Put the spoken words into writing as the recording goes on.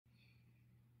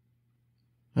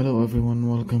Hello everyone,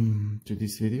 welcome to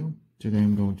this video. Today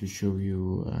I'm going to show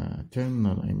you a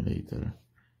terminal emulator.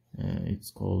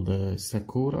 It's called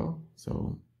Sakura.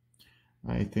 So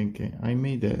I think I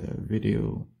made a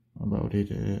video about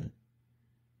it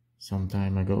some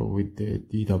time ago with the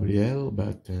DWL,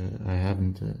 but I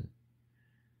haven't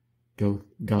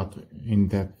got in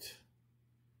depth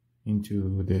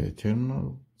into the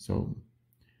terminal. So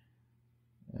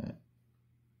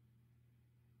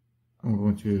I'm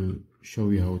going to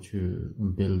show you how to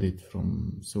build it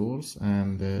from source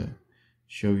and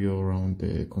show you around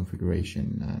the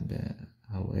configuration and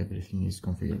how everything is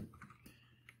configured.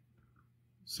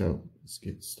 So let's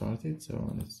get started.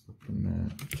 So let's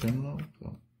open terminal.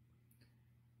 So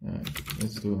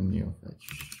let's do a new fetch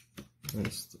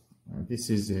first. This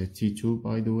is a T2,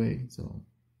 by the way. So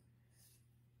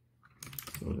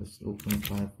let's open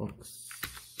Firefox.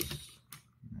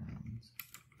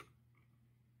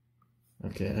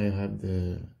 Okay, I have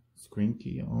the screen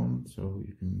key on so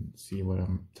you can see what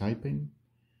I'm typing.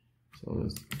 So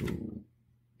let's do,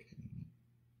 okay,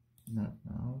 not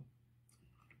now.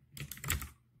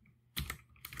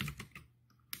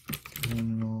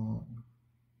 Terminal,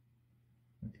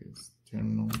 okay, it's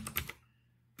terminal.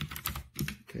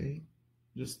 Okay,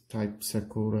 just type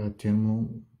Sakura terminal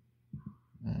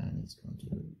and it's going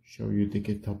to show you the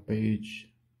GitHub page.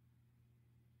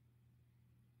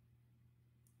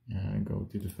 Go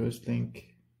to the first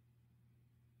link.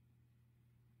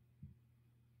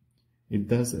 It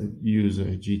does use a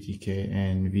GTK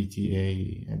and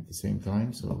VTA at the same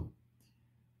time, so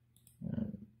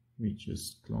we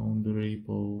just clone the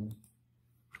repo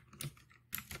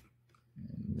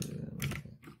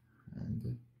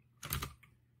and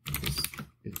just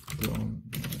hit clone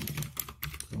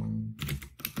and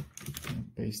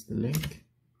paste the link.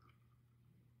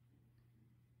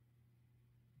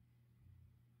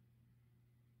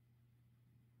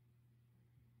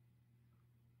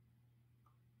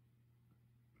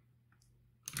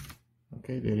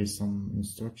 Okay, there is some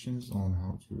instructions on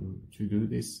how to do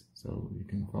this, so you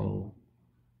can follow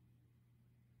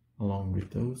along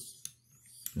with those.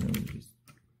 So just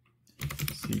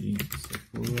cd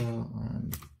Sakura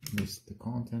and list the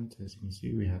content. As you can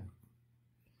see, we have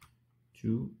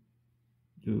to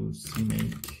do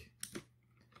cmake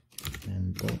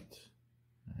and dot,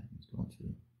 and it's going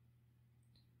to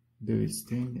do its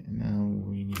thing. And now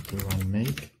we need to run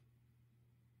make.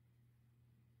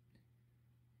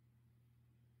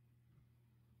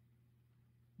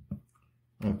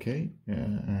 Okay,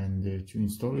 and to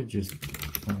install it, just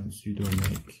sudo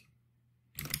make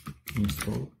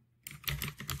install.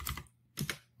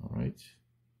 Alright,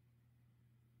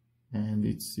 and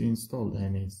it's installed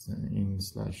and it's in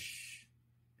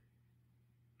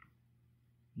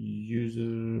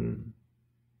 /user.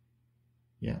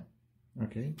 Yeah,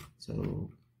 okay, so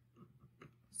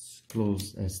let's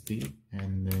close st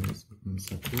and then let's open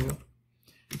Sakura.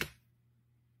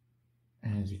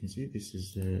 As you can see, this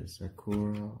is the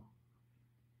Sakura,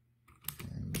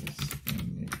 and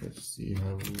let's see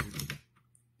how.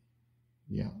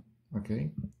 Yeah,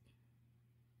 okay.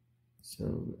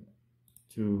 So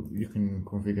you can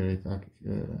configure it.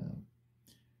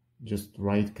 Just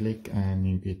right click and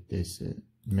you get this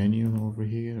menu over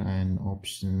here and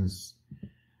options.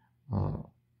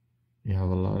 You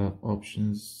have a lot of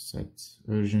options. Set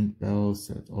urgent bell,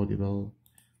 set audible.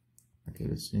 Okay,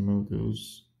 let's remove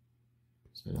those.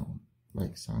 I don't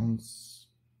like sounds.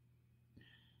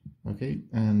 Okay,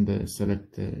 and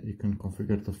select, you can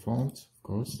configure the font, of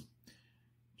course,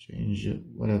 change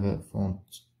whatever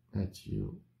font that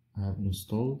you have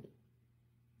installed.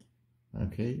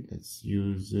 Okay, let's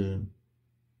use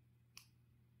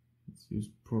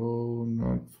Pro,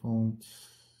 not font,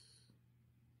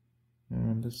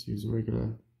 and let's use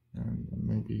regular, and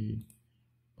maybe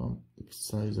bump the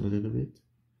size a little bit.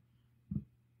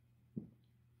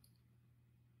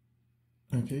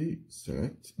 Okay,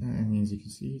 select, and as you can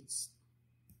see, it's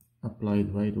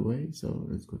applied right away. So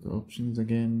let's go to options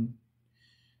again,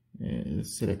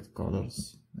 select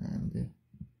colors, and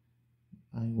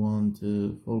I want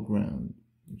foreground,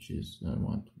 which is I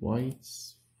want white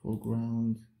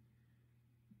foreground,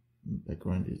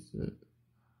 background is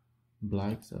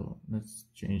black, so let's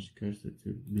change the cursor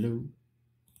to blue.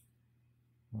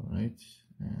 Alright,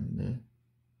 and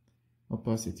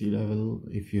opacity level,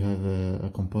 if you have a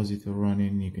compositor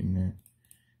running, you can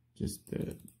just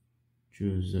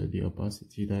choose the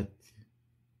opacity that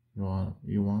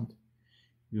you want.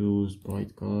 Use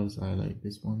bright colors. I like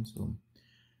this one. So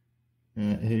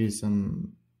here is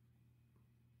some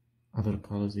other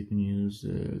colors you can use: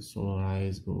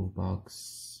 Solarize, Groove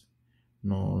Box,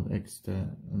 Node,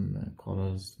 extra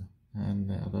colors, and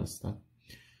other stuff.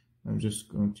 I'm just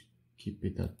going to keep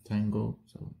it at Tango.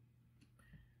 So,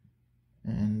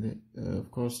 and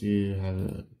of course you have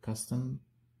a custom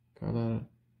color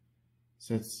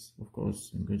sets. Of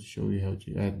course, I'm going to show you how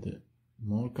to add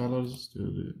more colors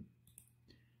to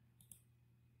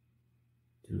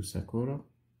Sakura.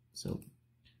 So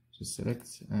just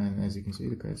select, and as you can see,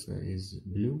 the cursor is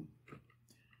blue.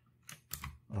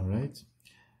 All right.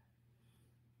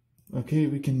 Okay,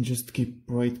 we can just keep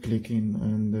right clicking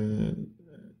and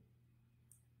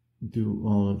do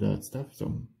all of that stuff.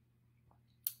 So,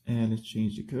 and let's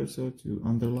change the cursor to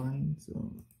underline.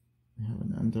 So we have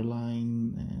an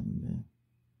underline, and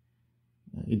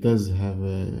it does have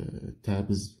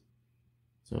tabs,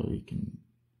 so you can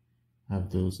have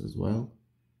those as well.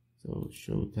 So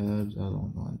show tabs. I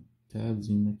don't want tabs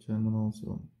in the terminal.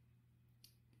 So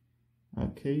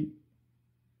okay.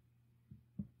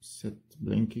 Set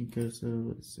blinking cursor,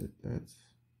 let's set that.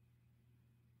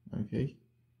 Okay.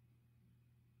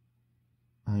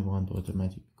 I want to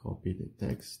automatically copy the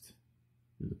text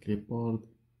to the clipboard.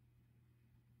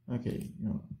 Okay,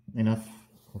 enough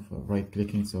of right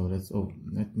clicking, so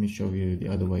let me show you the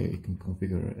other way you can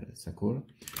configure Sakura,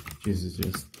 which is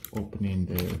just opening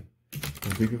the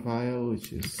configure file,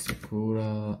 which is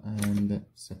Sakura and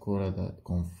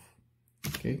sakura.conf.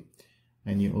 Okay,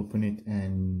 and you open it,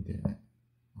 and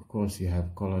of course you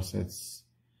have color sets,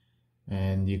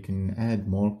 and you can add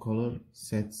more color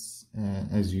sets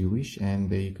as you wish,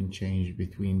 and you can change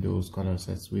between those color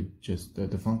sets with just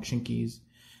the function keys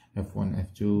F1,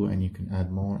 F2, and you can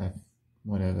add more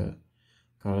whatever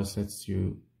color sets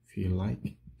you feel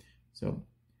like. So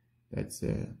that's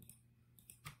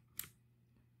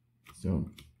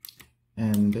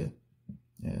and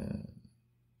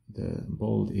the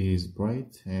bold is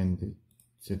bright, and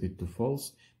set it to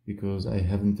false because I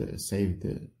haven't saved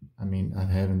I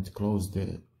haven't closed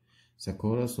the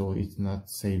Sakura, so it's not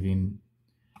saving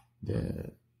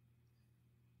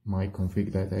my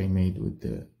config that I made with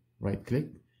the right click.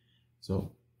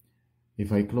 So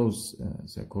if I close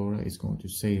Sakura, it's going to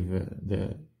save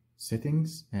the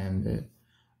settings and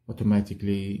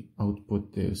automatically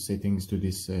output the settings to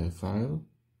this file.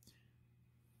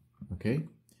 Okay,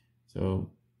 so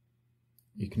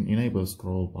you can enable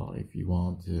scroll bar if you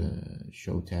want to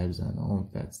show tabs and all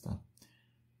of that stuff.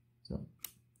 So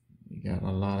you got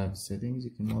a lot of settings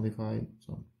you can modify.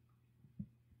 So,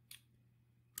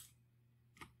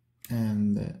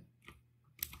 and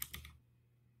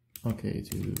okay,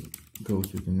 to go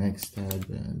to the next tab,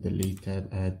 delete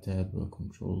tab, add tab, or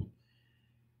control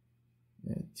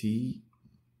T,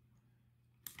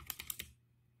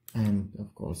 and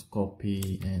of course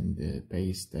copy and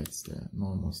paste. That's the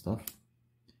normal stuff.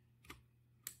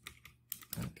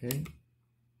 Okay,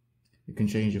 you can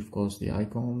change of course the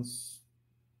icons,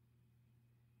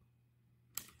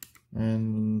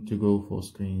 and to go full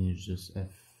screen use just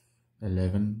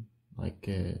F11 like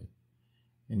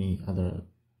any other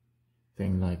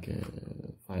thing like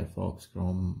Firefox,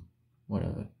 Chrome,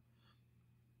 whatever.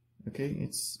 Okay,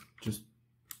 it's just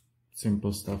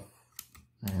simple stuff,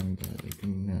 and you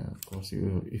can of course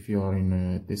if you are in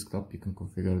a desktop, you can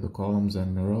configure the columns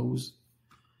and the rows.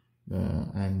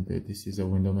 And this is a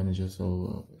window manager,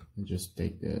 so just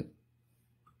take the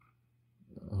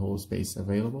whole space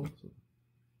available.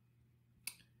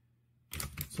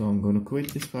 So I'm going to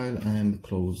quit this file and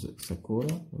close Sakura.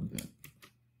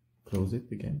 Close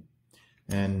it again,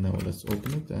 and now let's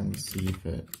open it and see if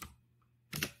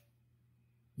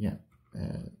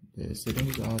the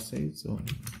settings are saved. So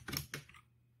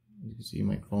you can see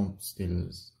my font still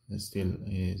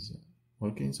is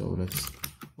working. So let's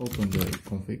open the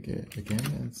config again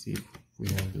and see if we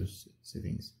have those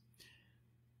settings.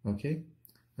 Okay,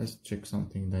 let's check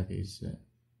something that is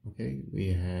okay.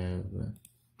 We have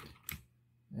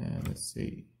let's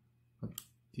see, what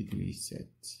did we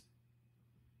set?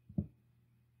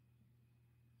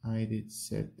 I did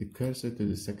set the cursor to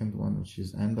the second one, which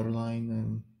is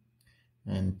underline,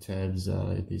 and tabs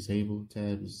are disabled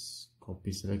tabs.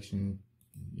 Copy selection,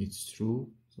 it's true,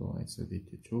 so I set it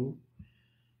to true.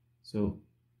 So,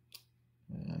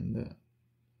 and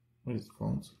what is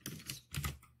font?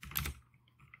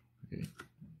 Okay,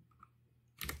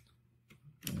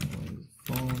 what is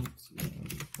font?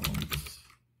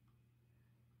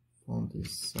 Font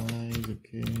is size.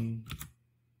 Okay.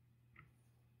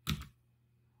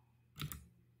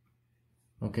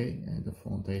 Okay, and the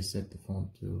font, I set the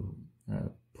font to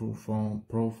Pro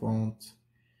Font,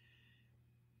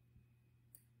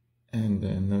 and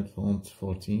Nerd Font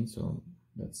 14, so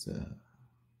that's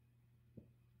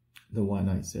the one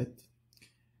I set.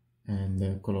 And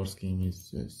the color scheme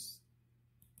is just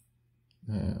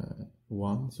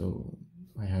 1, so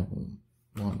I have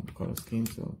one color scheme.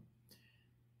 So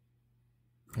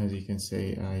as you can say,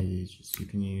 you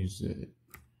can use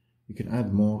you can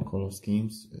add more color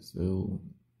schemes, so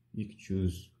you can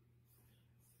choose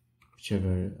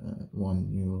whichever one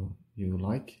you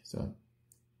like. So,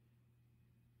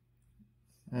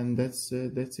 and that's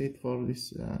it for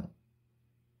this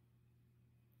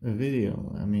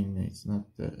video. I mean, it's not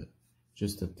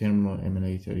just a terminal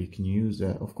emulator. You can use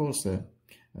of course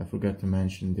I forgot to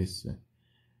mention this,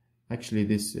 actually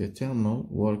this terminal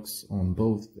works on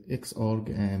both Xorg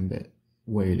and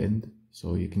Wayland,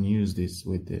 so you can use this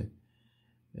with the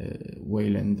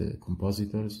Wayland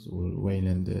compositors or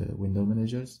Wayland window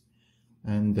managers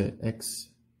and X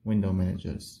window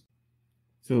managers.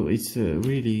 So it's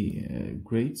really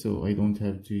great, so I don't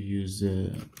have to use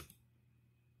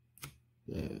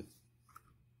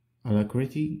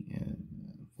Alacritty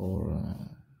for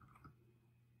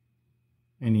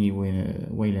any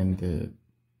Wayland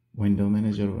window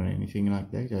manager or anything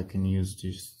like that. I can use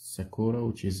just Sakura,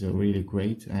 which is really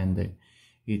great, and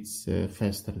it's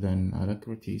faster than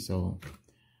Alacritty. So,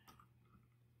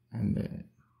 and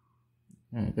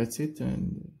that's it,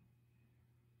 and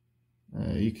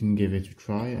you can give it a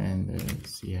try and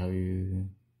see how you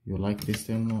like this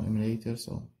terminal emulator.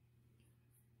 So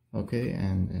okay,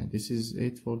 and this is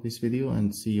it for this video,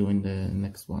 and see you in the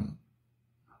next one.